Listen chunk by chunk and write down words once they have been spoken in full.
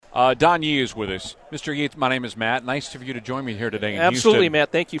Don Yee is with us. Mr. Yee, my name is Matt. Nice for you to join me here today in Absolutely, Houston.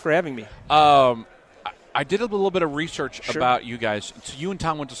 Matt. Thank you for having me. I did a little bit of research about you guys. So you and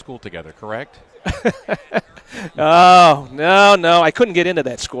Tom went to school together, correct? Oh, no. I couldn't get into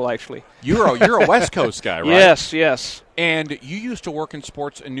that school, actually. You're a West Coast guy, right? Yes. And you used to work in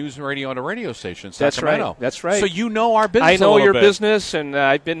sports and news radio at a radio station in That's Sacramento. That's right. So you know our business I know a little your bit. business, and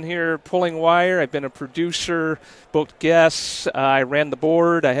I've been here pulling wire. I've been a producer, booked guests. I ran the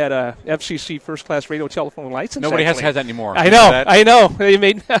board. I had a FCC first-class radio telephone license. Nobody actually. has that anymore. I know. They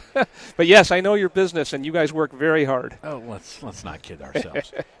made, but yes, I know your business, and you guys work very hard. Oh, let's not kid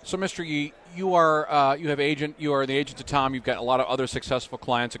ourselves. So, Mr. Yee, you are the agent to Tom. You've got a lot of other successful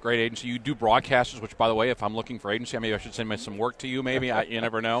clients, a great agency. You do broadcasters, which, by the way, if I'm looking for agency, maybe I should send some work to you. Maybe you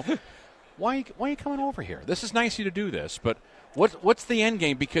never know. Why are you coming over here? This is nice of you to do this, but what's the end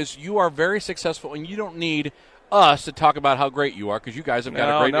game? Because you are very successful, and you don't need us to talk about how great you are, because you guys have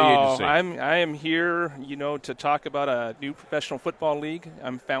got a great agency. I am here, to talk about a new professional football league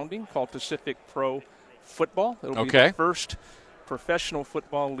I'm founding called Pacific Pro Football. It'll be the first professional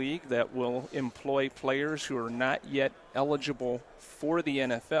football league that will employ players who are not yet eligible for the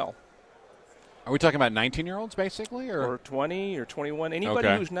NFL. Are we talking about 19-year-olds, basically? Or 20 or 21. Anybody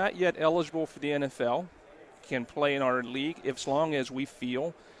who's not yet eligible for the NFL can play in our league as long as we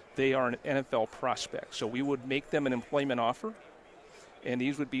feel they are an NFL prospect. So we would make them an employment offer, and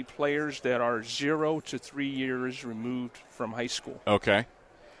these would be players that are 0 to 3 years removed from high school. Okay.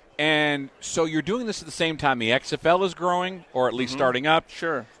 And so you're doing this at the same time the XFL is growing, or at least starting up.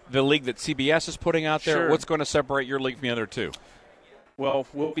 Sure. The league that CBS is putting out there. Sure. What's going to separate your league from the other two? Well,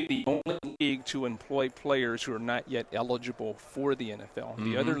 we'll be the only league to employ players who are not yet eligible for the NFL.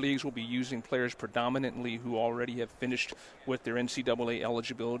 The other leagues will be using players predominantly who already have finished with their NCAA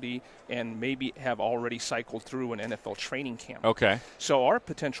eligibility and maybe have already cycled through an NFL training camp. Okay. So our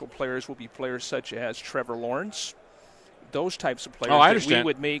potential players will be players such as Trevor Lawrence, those types of players that we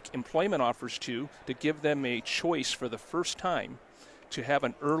would make employment offers to give them a choice for the first time to have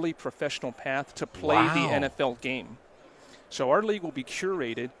an early professional path to play the NFL game. So our league will be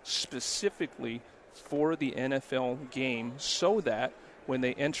curated specifically for the NFL game so that when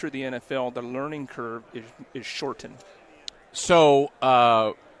they enter the NFL, the learning curve is shortened. So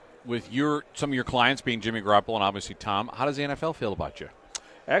with some of your clients being Jimmy Garoppolo and obviously Tom, how does the NFL feel about you?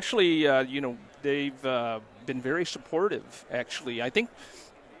 Actually, they've been very supportive, actually. I think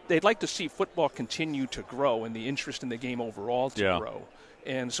they'd like to see football continue to grow and the interest in the game overall to grow.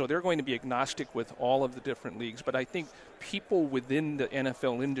 And so they're going to be agnostic with all of the different leagues. But I think people within the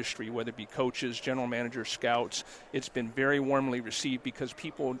NFL industry, whether it be coaches, general managers, scouts, it's been very warmly received because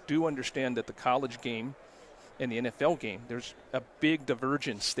people do understand that the college game and the NFL game, there's a big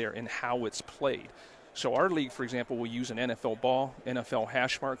divergence there in how it's played. So our league, for example, will use an NFL ball, NFL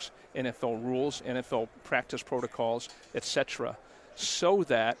hash marks, NFL rules, NFL practice protocols, etc., so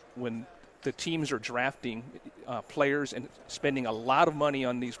that when the teams are drafting players and spending a lot of money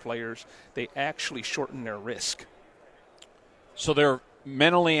on these players, they actually shorten their risk. So they're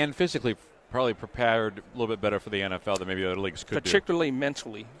mentally and physically probably prepared a little bit better for the NFL than maybe other leagues could particularly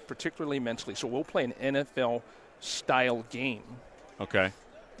mentally. So we'll play an NFL-style game. Okay.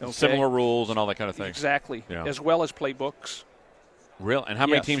 Similar rules and all that kind of thing. Exactly, as well as playbooks. Real? And how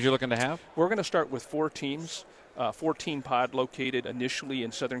many teams are you looking to have? We're going to start with 4 teams. 14 pod located initially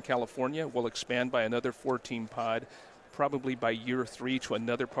in Southern California. We'll expand by another 14 pod probably by year 3 to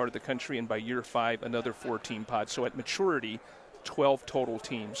another part of the country, and by year 5, another 14 pod. So at maturity, 12 total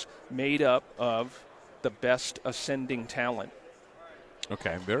teams made up of the best ascending talent.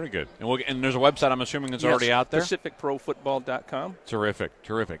 Okay, very good. And there's a website, I'm assuming, that's already out there? PacificProFootball.com. Terrific.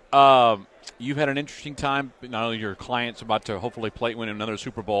 You've had an interesting time. Not only your client's about to hopefully win another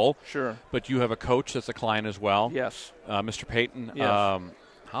Super Bowl. Sure. But you have a coach that's a client as well. Yes. Mr. Payton. Yes.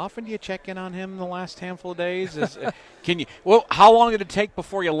 How often do you check in on him the last handful of days? How long did it take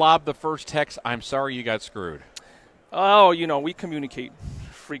before you lobbed the first text, I'm sorry you got screwed? Oh, we communicate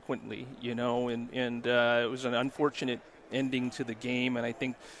frequently, and it was an unfortunate ending to the game, and I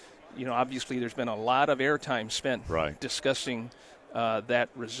think, obviously there's been a lot of airtime spent discussing that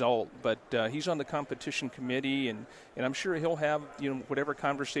result, but he's on the competition committee, and I'm sure he'll have, whatever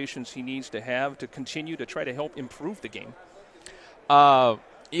conversations he needs to have to continue to try to help improve the game.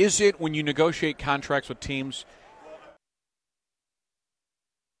 Is it, when you negotiate contracts with teams,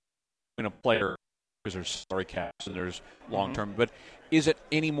 in a player, because there's salary caps and there's long-term, but is it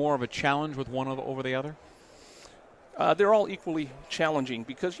any more of a challenge with one over the other? They're all equally challenging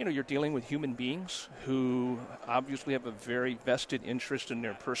because, you're dealing with human beings who obviously have a very vested interest in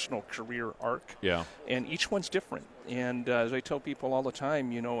their personal career arc. Yeah. And each one's different. And as I tell people all the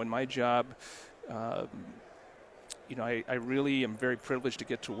time, in my job, I really am very privileged to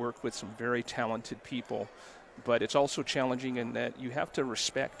get to work with some very talented people. But it's also challenging in that you have to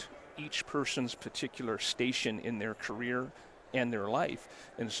respect each person's particular station in their career and their life.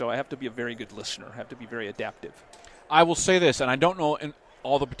 And so I have to be a very good listener. I have to be very adaptive. I will say this, and I don't know in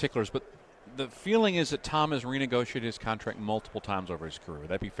all the particulars, but the feeling is that Tom has renegotiated his contract multiple times over his career. Would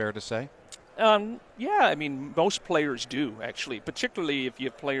that be fair to say? Yeah, most players do, actually, particularly if you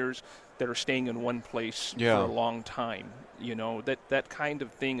have players that are staying in one place for a long time. That kind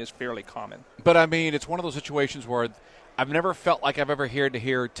of thing is fairly common. But, it's one of those situations where I've never felt like I've ever had to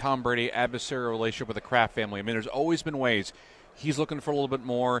hear Tom Brady adversarial relationship with the Kraft family. There's always been ways. He's looking for a little bit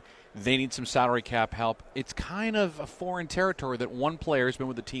more. They need some salary cap help. It's kind of a foreign territory that one player has been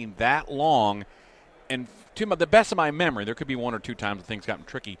with the team that long. And to the best of my memory, there could be one or two times that things gotten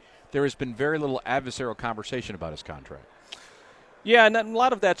tricky. There has been very little adversarial conversation about his contract. Yeah, and a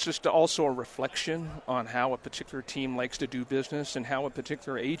lot of that's just also a reflection on how a particular team likes to do business and how a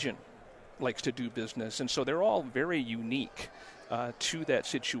particular agent likes to do business. And so they're all very unique to that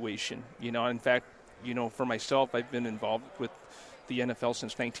situation. In fact, for myself, I've been involved with the NFL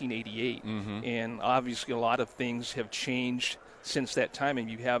since 1988, and obviously a lot of things have changed since that time,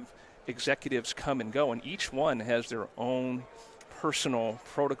 and you have executives come and go, and each one has their own personal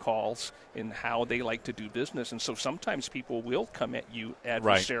protocols in how they like to do business. And so sometimes people will come at you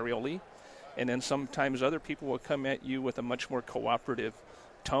adversarially, right, and then sometimes other people will come at you with a much more cooperative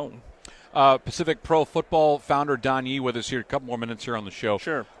tone. Pacific Pro Football founder Don Yee with us here. A couple more minutes here on the show.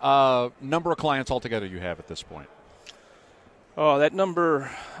 Sure. Number of clients altogether you have at this point? Oh, that number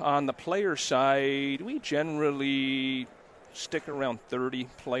on the player side, we generally stick around 30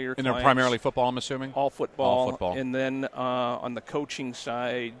 player clients. And they're primarily football, I'm assuming? All football. All football. And then on the coaching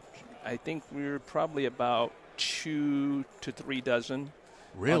side, I think we're probably about 2 to 3 dozen.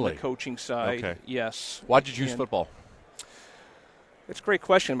 Really? On the coaching side, okay. Yes. Why did you choose football? It's a great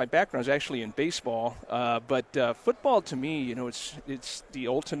question. My background is actually in baseball, but football to me, it's the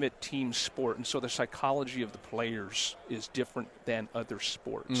ultimate team sport, and so the psychology of the players is different than other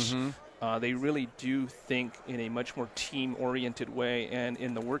sports. They really do think in a much more team-oriented way, and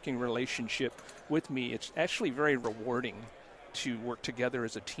in the working relationship with me, it's actually very rewarding to work together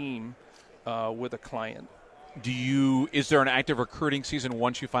as a team with a client. Is there an active recruiting season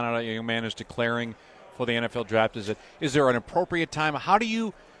once you find out a young man is declaring for the NFL draft? Is there an appropriate time? How do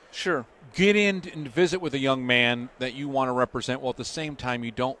you get in and visit with a young man that you want to represent, while at the same time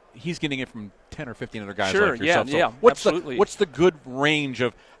he's getting it from 10 or 15 other guys like yourself? Yeah, absolutely. What's the good range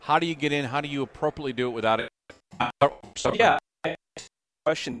of how do you get in? How do you appropriately do it without it? Yeah.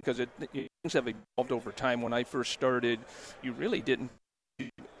 Question, because things have evolved over time. When I first started, you really didn't do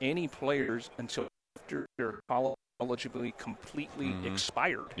any players until after their college eligibility completely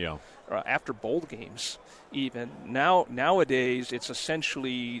expired. Yeah. After bowl games, even nowadays, it's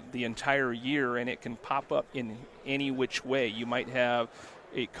essentially the entire year, and it can pop up in any which way. You might have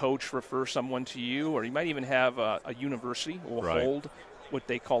a coach refer someone to you, or you might even have a university will hold what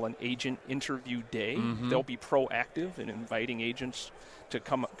they call an agent interview day. They'll be proactive in inviting agents to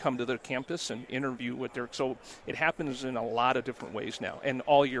come to their campus and interview with so it happens in a lot of different ways now, and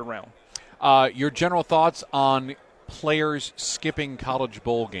all year round. Your general thoughts on players skipping college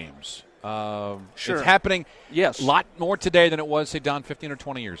bowl games? It's happening a lot more today than it was, say, Don, 15 or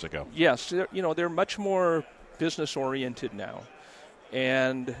 20 years ago. Yes, they're much more business-oriented now.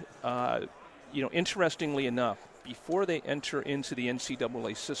 And, interestingly enough, before they enter into the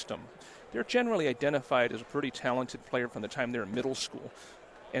NCAA system, they're generally identified as a pretty talented player from the time they're in middle school.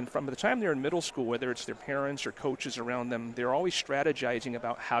 And from the time they're in middle school, whether it's their parents or coaches around them, they're always strategizing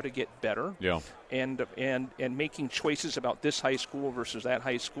about how to get better, and making choices about this high school versus that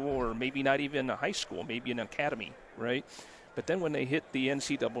high school, or maybe not even a high school, maybe an academy, right? But then when they hit the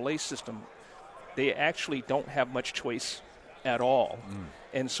NCAA system, they actually don't have much choice at all.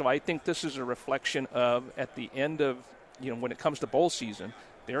 And so I think this is a reflection of, at the end of, when it comes to bowl season,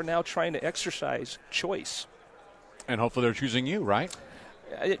 they're now trying to exercise choice. And hopefully they're choosing you, right?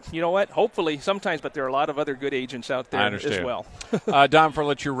 You know what? Hopefully, sometimes, but there are a lot of other good agents out there as well. Don, before I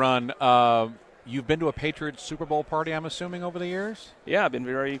let you run, you've been to a Patriots Super Bowl party, I'm assuming, over the years? Yeah, I've been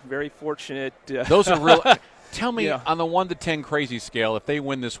very, very fortunate. Those are real. Tell me, on the 1 to 10 crazy scale, if they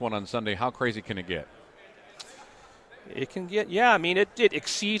win this one on Sunday, how crazy can it get? It can get, it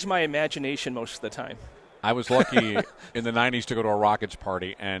exceeds my imagination most of the time. I was lucky in the 90s to go to a Rockets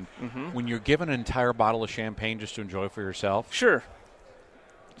party, and when you're given an entire bottle of champagne just to enjoy for yourself, sure,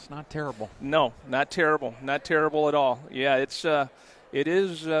 it's not terrible. No, not terrible. Not terrible at all. Yeah, it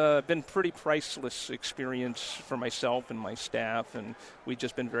has been pretty priceless experience for myself and my staff, and we've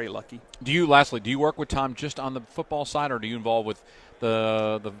just been very lucky. Do you work with Tom just on the football side, or do you involve with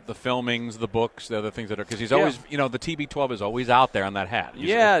the filmings, the books, the other things that are, because he's always, the TB12 is always out there on that hat.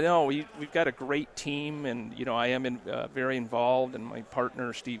 We've got a great team, and I am very involved, and my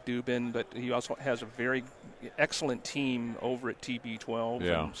partner Steve Dubin, but he also has a very excellent team over at TB12,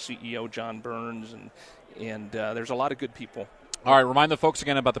 and CEO John Burns, and there's a lot of good people. All right, remind the folks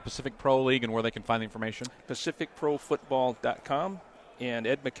again about the Pacific Pro League and where they can find the information. PacificProFootball.com. And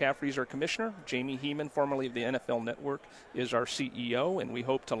Ed McCaffrey's our commissioner. Jamie Heeman, formerly of the NFL Network, is our CEO, and we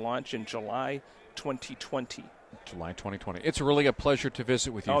hope to launch in July 2020. July 2020. It's really a pleasure to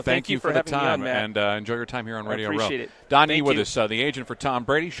visit with you. Thank you for the time, and enjoy your time here on Radio Row. I appreciate it. Don E. with us, the agent for Tom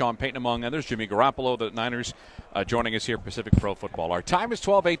Brady, Sean Payton among others, Jimmy Garoppolo, the Niners, joining us here at Pacific Pro Football. Our time is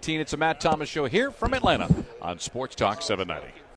 12:18. It's a Matt Thomas Show here from Atlanta on Sports Talk 790.